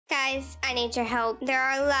guys, I need your help. There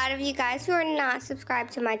are a lot of you guys who are not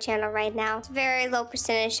subscribed to my channel right now. It's a very low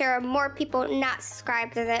percentage. There are more people not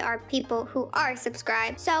subscribed than there are people who are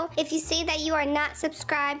subscribed. So if you see that you are not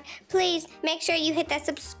subscribed, please make sure you hit that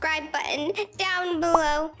subscribe button down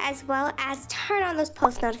below, as well as turn on those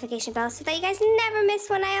post notification bells so that you guys never miss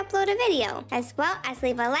when I upload a video, as well as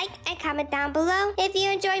leave a like and comment down below if you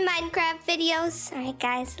enjoy Minecraft videos. Alright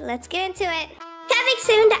guys, let's get into it. Coming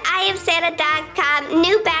soon to IamSanta.com,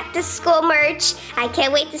 new back to school merch. I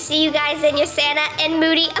can't wait to see you guys in your Santa and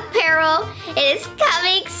Moody apparel. It is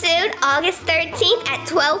coming soon, August 13th at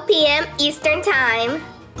 12 p.m. Eastern Time.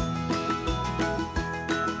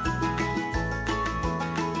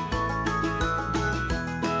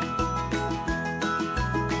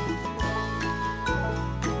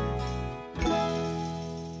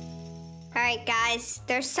 Alright guys,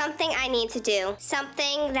 there's something I need to do.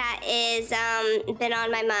 Something that is been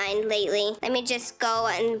on my mind lately. Let me just go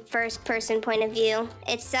in first person point of view.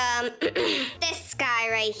 It's this guy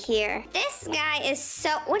right here. This guy is so,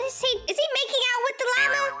 what is he? Is he making out with the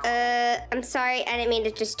llama? I'm sorry, I didn't mean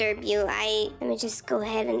to disturb you. Let me just go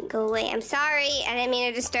ahead and go away. I'm sorry, I didn't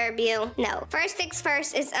mean to disturb you. No, first things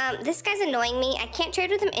first is this guy's annoying me. I can't trade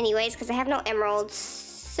with him anyways because I have no emeralds.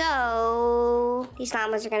 So, these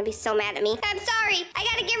llamas are gonna be so mad at me. I'm sorry, I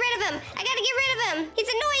gotta get rid of him. I gotta get rid of him. He's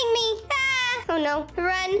annoying me. Ah! Oh no,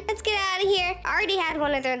 run, let's get out of here. I already had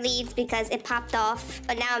one of their leads because it popped off,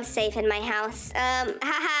 but now I'm safe in my house.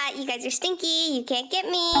 Haha, you guys are stinky. You can't get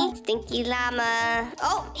me. Stinky llama.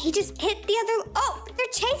 Oh, he just hit the other, oh, they're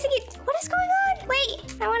chasing it. What is going on?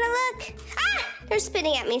 Wait, I wanna look. Ah! They're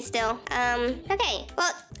spitting at me still. Okay.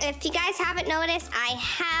 Well, if you guys haven't noticed, I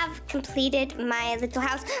have completed my little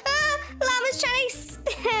house. Ah! Llama's trying to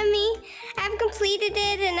spit at me. I've completed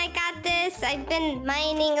it and I got this. I've been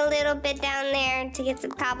mining a little bit down there to get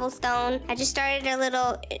some cobblestone. I just started a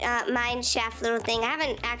little mine shaft little thing. I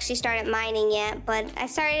haven't actually started mining yet, but I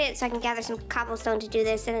started it so I can gather some cobblestone to do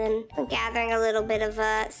this, and then I'm gathering a little bit of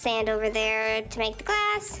sand over there to make the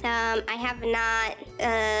glass. I have not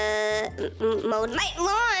mowed my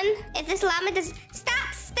lawn. If this llama does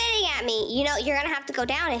stop spitting at me, you know, you're gonna have to go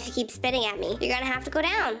down if you keep spitting at me. You're gonna have to go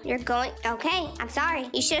down. You're going, okay, I'm sorry.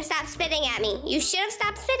 You should have stopped spitting at me. You should have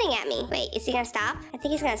stopped spitting at me. Wait, is he gonna stop? I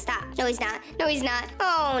think he's gonna stop. No, he's not. No, he's not.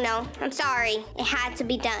 Oh, no. I'm sorry. It had to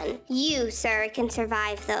be done. You, sir, can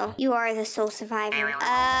survive, though. You are the sole survivor.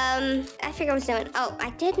 I forget what I was doing. Oh,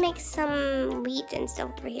 I did make some wheat and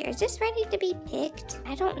stuff over here. Is this ready to be picked?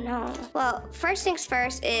 I don't know. Well, first things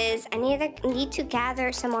first is I need to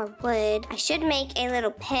gather some more wood. I should make a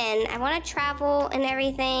little pen. I want to travel and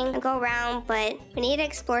everything and go around, but we need to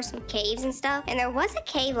explore some caves and stuff. And there was a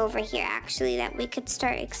cave over here, actually, that we could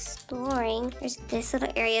start exploring. There's this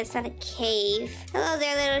little area. It's not a cave. Hello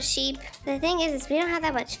there, little sheep. The thing is we don't have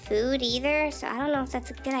that much food either, so I don't know if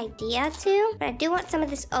that's a good idea to. But I do want some of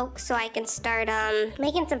this oak so I can start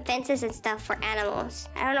making some fences and stuff for animals.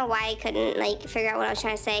 I don't know why I couldn't like figure out what I was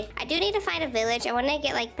trying to say. I do need to find a village. I want to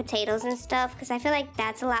get like potatoes and stuff because I feel like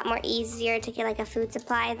that's a lot more easier to get like a food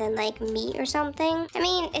supply than like meat or something. I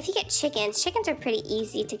mean, if you get chickens are pretty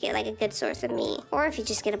easy to get like a good source of meat. Or if you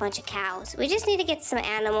just get a bunch of cows. We just need to get some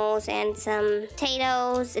animals and some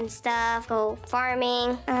potatoes and stuff. Go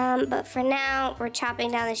farming. But for now, we're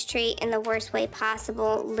chopping down this tree in the worst way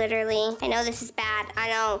possible, literally. I know this is bad. I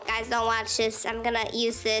know, guys, don't watch this. I'm gonna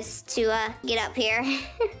use this to get up here.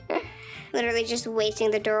 Literally just wasting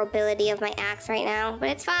the durability of my axe right now, but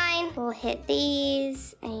it's fine. We'll hit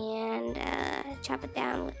these and chop it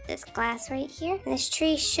down with this glass right here. And this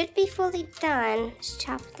tree should be fully done. Let's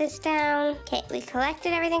chop this down. Okay, we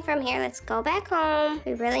collected everything from here. Let's go back home.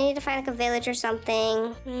 We really need to find like a village or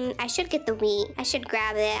something. I should get the wheat. I should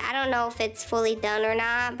grab it. I don't know if it's fully done or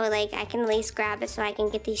not, but like I can at least grab it so I can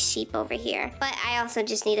get these sheep over here. But I also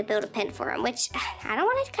just need to build a pen for them, which I don't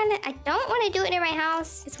want to do it near my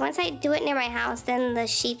house. Because once I do it near my house, then the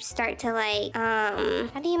sheep start to like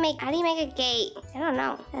how do you make a gate? I don't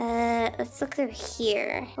know. Let's look through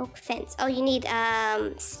here. Oak fence. Oh, you need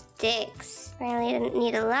sticks. We're gonna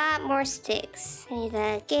need a lot more sticks. I need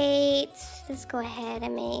a gate. Let's go ahead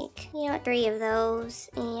and make, 3 of those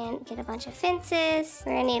and get a bunch of fences.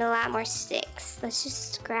 We're gonna need a lot more sticks. Let's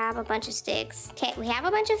just grab a bunch of sticks. Okay, we have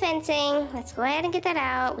a bunch of fencing. Let's go ahead and get that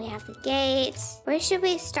out. We have the gates. Where should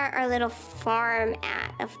we start our little farm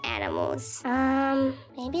of animals?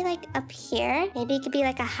 Maybe like up here. Maybe it could be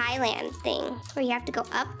like a highland thing where you have to go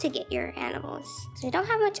up to get your animals. So we don't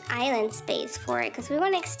have much island space for it because we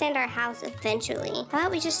want to extend expand our house eventually. How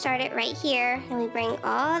about we just start it right here, and we bring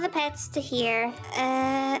all the pets to here.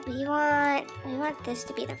 We want this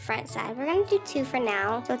to be the front side. We're gonna do 2 for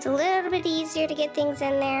now, so it's a little bit easier to get things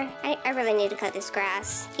in there. I really need to cut this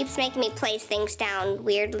grass. Keeps making me place things down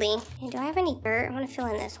weirdly. And do I have any dirt? I want to fill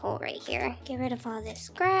in this hole right here. Get rid of all this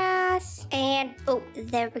grass. And, oh,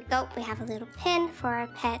 there we go. We have a little pen for our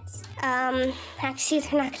pets. Actually,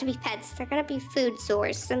 they're not gonna be pets. They're gonna be food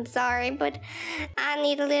source. I'm sorry, but I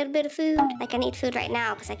need a little bit of food. Like, I need food right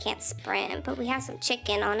now because I can't sprint, but we have some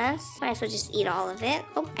chicken on us. Might as well just eat all of it.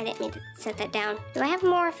 Oh, I didn't mean to set that down. Do I have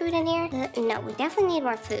more food in here? No, we definitely need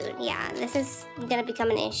more food. Yeah, this is gonna become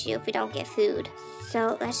an issue if we don't get food.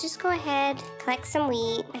 So let's just go ahead, collect some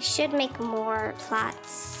wheat. I should make more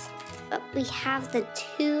plots. But we have the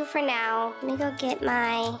 2 for now. Let me go get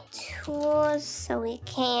my tools so we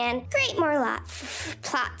can create more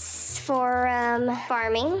plots for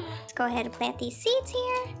farming. Let's go ahead and plant these seeds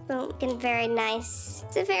here. Boom, looking very nice.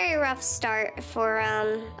 It's a very rough start for,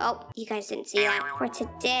 oh, you guys didn't see that, for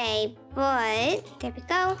today. But there we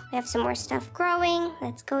go. We have some more stuff growing.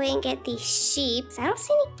 Let's go and get these sheep. I don't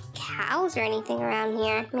see any cows or anything around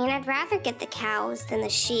here. I mean, I'd rather get the cows than the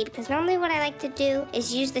sheep, because normally what I like to do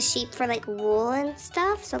is use the sheep for like wool and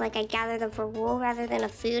stuff. So like I gather them for wool rather than a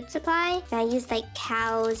food supply. And I use like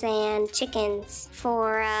cows and chickens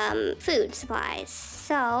for food supplies.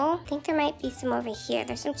 So I think there might be some over here.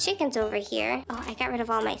 There's some chickens over here. Oh, I got rid of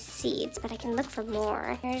all my seeds, but I can look for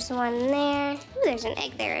more. There's one there. Ooh, there's an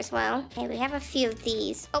egg there as well. Okay, we have a few of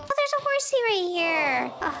these. Oh, there's a horsey right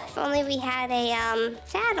here. Oh, if only we had a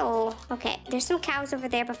saddle. Okay, there's some cows over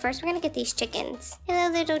there, but first we're gonna get these chickens.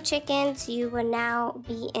 Hello, little chickens. You will now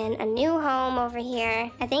be in a new home over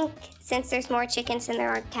here. I think since there's more chickens than there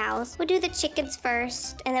are cows, we'll do the chickens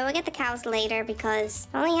first, and then we'll get the cows later because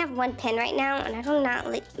I only have 1 pen right now, and I do not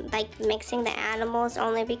like mixing the animals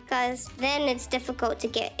only because then it's difficult to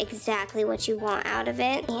get exactly what you want out of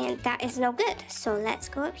it, and that is no good. So let's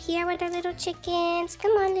go up here with our little chickens.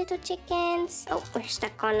 Come on, little chickens. Oh, we're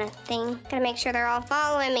stuck on a thing. Gotta make sure they're all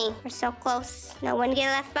following me. We're so close. No one get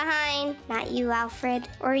left behind. Not you, Alfred.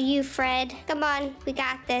 Or you, Fred. Come on, we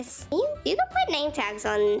got this. You can put name tags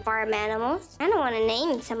on farm animals. I don't want to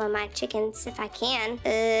name some of my chickens if I can.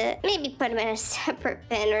 Maybe put them in a separate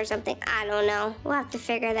pen or something. I don't know. We'll have to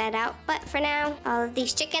figure that out. But for now, all of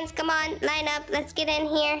these chickens, come on, line up. Let's get in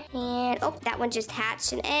here. And, oh, that one just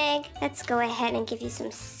hatched an egg. Let's go ahead and give you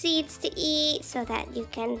some seeds to eat so that you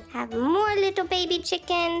can have more little baby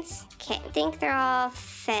chickens. Okay, I think they're all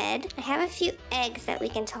fed. I have a few eggs that we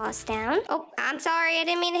can toss down. Oh, I'm sorry, I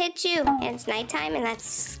didn't mean to hit you. And it's nighttime and that's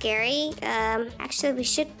scary. Actually, we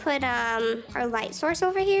should put our light source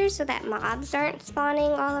over here so that mobs aren't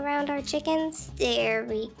spawning all around our chickens. There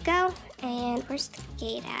we go. And where's the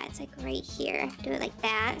gate at? It's like right here. Do it like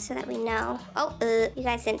that so that we know. Oh, you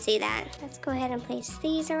guys didn't see that. Let's go ahead and place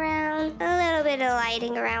these around. A little bit of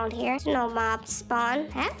lighting around here. There's no mobs spawn.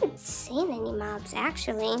 I haven't seen any mobs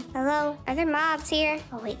actually. Hello? Are there mobs here?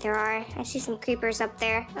 Oh wait, there are. I see some creepers up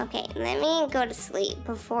there. Okay, let me go to sleep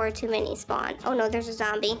before too many spawn. Oh no, there's a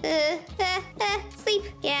zombie. Sleep.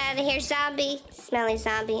 Get out of here, zombie. Smelly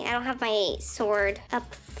zombie. I don't have my sword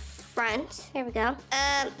up front. There we go.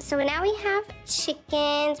 So now we have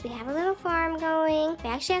chickens. We have a little farm going. We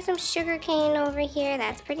actually have some sugar cane over here.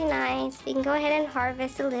 That's pretty nice. We can go ahead and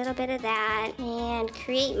harvest a little bit of that and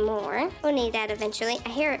create more. We'll need that eventually. I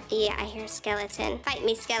hear a skeleton. Fight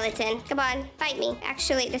me, skeleton. Come on, fight me.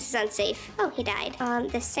 Actually, this is unsafe. Oh, he died.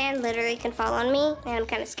 The sand literally can fall on me, and I'm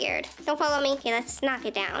kind of scared. Don't follow me. Okay, let's knock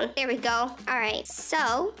it down. There we go. All right,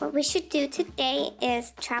 so what we should do today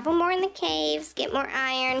is travel more in the caves, get more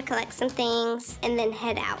iron, collect some things, and then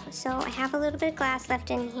head out. So I have a little bit of glass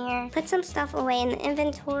left in here. Put some stuff away in the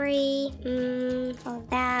inventory. All of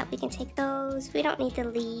that. We can take those. We don't need the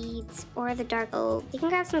leads or the dark oak. We can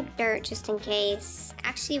grab some dirt just in case.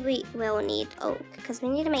 Actually, we will need oak because we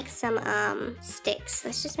need to make some sticks.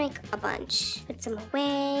 Let's just make a bunch. Put some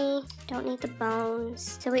away. Don't need the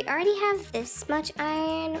bones. So we already have this much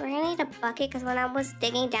iron. We're gonna need a bucket because when I was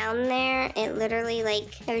digging down there, it literally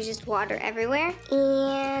there was just water everywhere.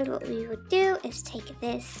 And what we would do is take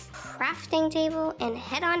this crafting table and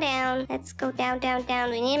head on down. Let's go down, down, down.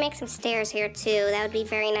 We need to make some stairs here too. That would be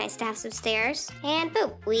very nice to have some stairs. And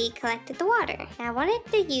boom, we collected the water. Now I wanted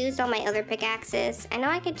to use all my other pickaxes. I know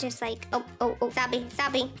I could just zombie. Oh,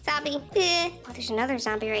 there's another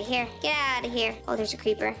zombie right here. Get out of here. Oh, there's a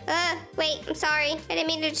creeper. Wait, I'm sorry. I didn't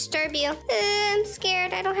mean to disturb you. I'm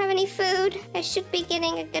scared. I don't have any food. I should be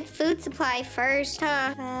getting a good food supply first,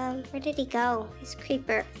 huh? Where did he go? This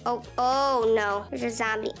creeper. Oh no. There's a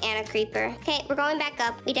zombie and a creeper. Okay, we're going back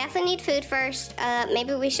up. We definitely need food first.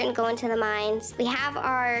 Maybe we shouldn't go into the mines. We have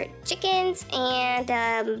our chickens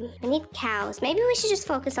and we need cows. Maybe we should just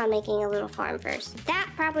focus on making a little farm first. That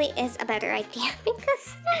probably is a better idea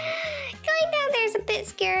because going down there is a bit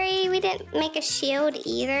scary. We didn't make a shield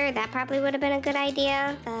either. That probably would have been a good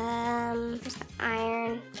idea. There's the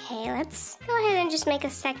iron. Okay, let's go ahead and just make a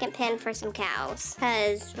second pen for some cows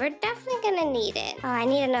because we're definitely gonna need it. Oh, I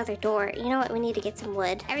need another door. You know what? We need to get some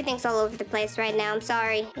wood. Everything's all over the place right now. I'm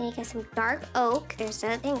sorry. We need to get some dark oak. There's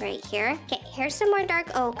a thing right here. Okay, here's some more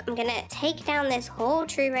dark oak. I'm gonna take down this whole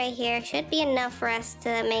tree right here. Should be enough for us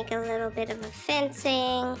to make a little bit of a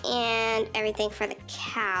fencing and everything for the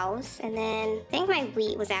cows. And then I think my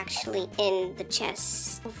wheat was actually in the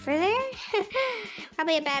chest over there.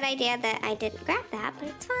 Probably a bad idea that I didn't grab that, but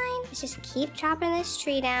it's fine. Let's just keep chopping this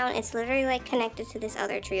tree down. It's literally like connected to this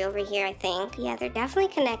other tree over here, I think. Yeah, they're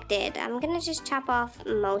definitely connected. I'm gonna just chop off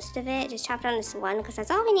most of it. Just chop down this one because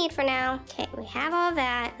that's all we need for now. Okay, we have all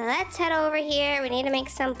that. Let's head over here. We need to make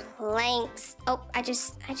some planks. Oh, I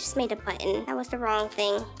just made a button. That was the wrong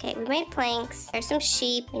thing. Okay, we made planks. There's some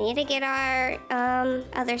sheep. We need to get our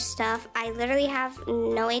other stuff. I literally have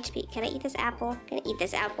no HP. Can I eat this apple? I'm gonna eat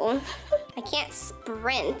this apple. I can't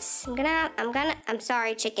sprint. I'm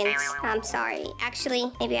sorry, chickens. I'm sorry.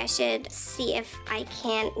 Actually, maybe I should see if I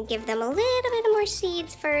can give them a little bit more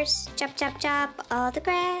seeds first. Chop, chop, chop all the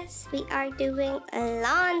grass. We are doing a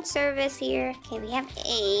lawn service here. Okay, we have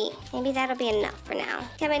 8. Maybe that'll be enough for now.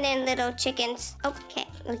 Coming in, little chickens. Okay,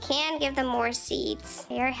 we can give them more seeds.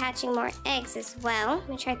 They are hatching more eggs as well. Let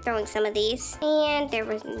me try throwing some of these. And there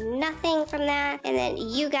was nothing from that. And then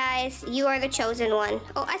you guys, you are the chosen one.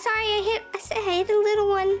 Oh, I'm sorry, I hit the little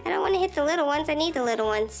one. I don't want to hit the little ones. I need the little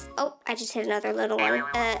ones. Oh, I just hit another little one.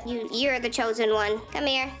 You're the chosen one. Come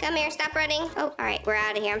here, stop running. Oh, all right, we're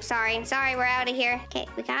out of here. I'm sorry, we're out of here. Okay,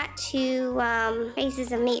 we got 2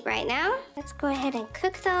 pieces of meat right now. Let's go ahead and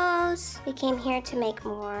cook those. We came here to make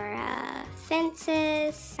more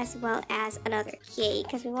fences as well as another gate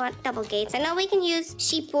because we want double gates. I know we can use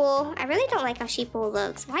sheep wool. I really don't like how sheep wool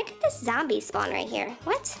looks. Why did this zombie spawn right here?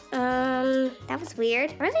 What? That was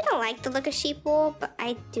weird. I really don't like the look of sheep wool, but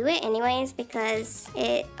I do it anyways because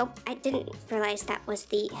oh, I didn't realize that was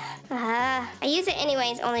the I use it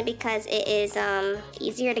anyways only because it is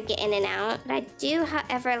easier to get in and out. But I do,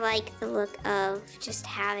 however, like the look of just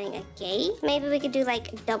having a gate. Maybe we could do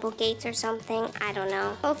like double gates or something. I don't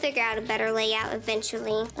know. We'll figure out a better layout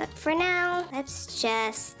eventually. But for now, let's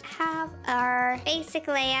just have our basic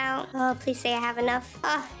layout. Oh, please say I have enough.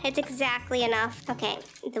 Oh, it's exactly enough. Okay,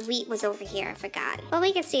 the wheat was over here. I forgot. Well,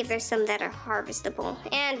 we can see if there's some that are harvestable.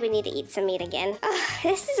 And we need to eat some meat again.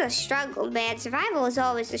 This is a struggle, man. Survival is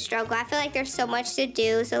always a struggle. I feel like there's so much to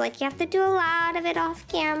do. So, like, you have to do a lot of it off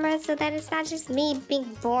camera so that it's not just me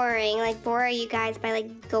being boring. Like, bore you guys by,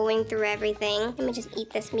 like, going through everything. Let me just eat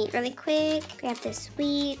this meat really quick. Grab this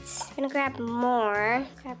wheat. I'm gonna grab more.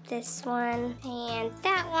 Grab this one and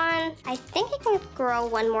that one. I think I can grow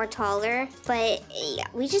one more taller. But, yeah,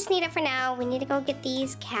 we just need it for now. We need to go get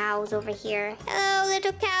these cows over here. Hello,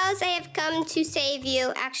 little cows. I have come to save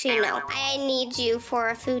you. Actually, no. I need you for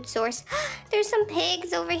a food source. There's some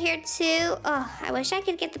pigs over here, too. Oh, I wish I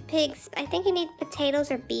could get the pigs. I think you need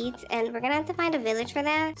potatoes or beets, and we're gonna have to find a village for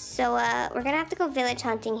that. So, we're gonna have to go village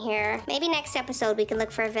hunting here. Maybe next episode we can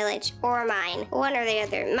look for a village or mine. One or the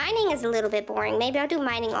other. Mining is a little bit boring. Maybe I'll do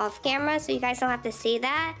mining off camera so you guys don't have to see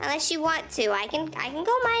that. Unless you want to. I can go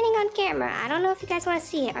mining on camera. I don't know if you guys want to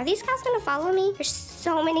see it. Are these cows gonna follow me? There's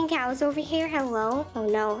so many cows over here. Hello? Oh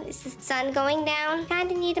no, is the sun going down?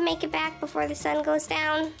 Kinda need to make it back before the sun goes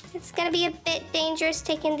down. It's gonna be a bit dangerous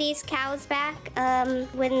taking these cows back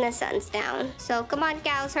when the sun's down. So come on,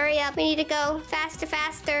 cows, hurry up. We need to go faster,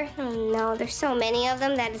 faster. Oh no, there's so many of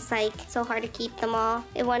them that it's like so hard to keep them all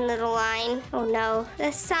in one little line. Oh no,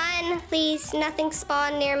 the sun, please, nothing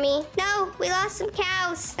spawn near me. No, we lost some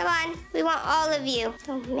cows. Come on, we want all of you.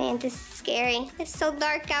 Oh man, this is scary. It's so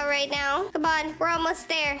dark out right now. Come on, we're almost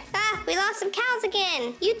there. Ah, we lost some cows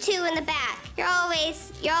again. You two in the back. You're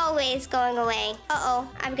always going away. Uh-oh,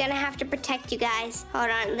 I'm gonna have to protect you guys. Hold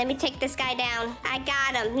on, let me take this guy down. I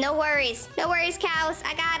got him, no worries. No worries, cows.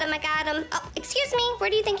 I got him. Oh, excuse me, where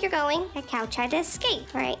do you think you're going? That cow tried to escape.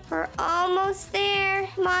 All right, we're almost there.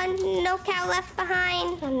 Come on, no cow left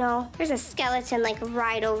behind. Oh no, there's a skeleton like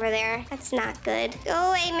right over there. That's not good. Go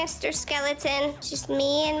away, Mr. Skeleton. It's just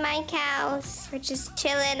me and my cows. We're just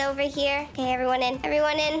chilling over here. Okay, everyone in.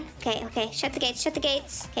 Okay, shut the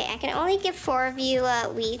gates. Okay, I can only give 4 of you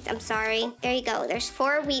wheat. I'm sorry. There you go. There's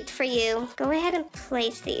 4 wheat for you. Go ahead and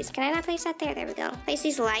place these. Can I not place that there? There we go. Place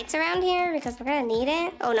these lights around here because we're gonna need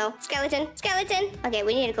it. Oh no, skeleton, skeleton. Okay,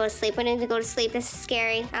 we need to go to sleep. We need to go to sleep. This is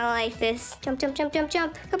scary. I don't like this. Jump, jump, jump, jump,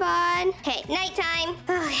 jump. Come on. Okay, nighttime.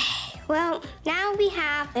 Okay. Well, now we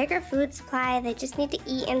have bigger food supply. They just need to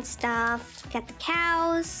eat and stuff. We got the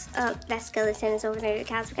cows. Oh, that skeleton is over there. The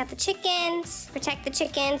cows. We got the chickens. Protect the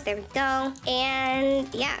chickens. There we go.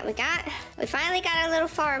 And yeah, we finally got our little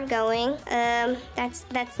farm going.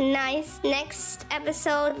 That's nice. Next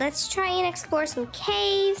episode, let's try and explore some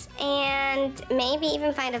caves and maybe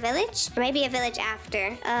even find a village. Or maybe a village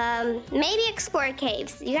after. Maybe explore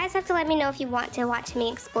caves. You guys have to let me know if you want to watch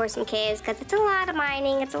me explore some caves because it's a lot of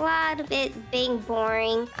mining. It's a lot of it being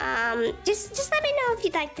boring. Just let me know if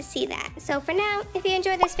you'd like to see that. So for now, if you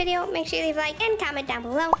enjoyed this video, make sure you leave a like and comment down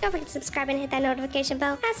below. Don't forget to subscribe and hit that notification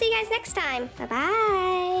bell. I'll see you guys next time.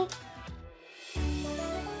 Bye-bye.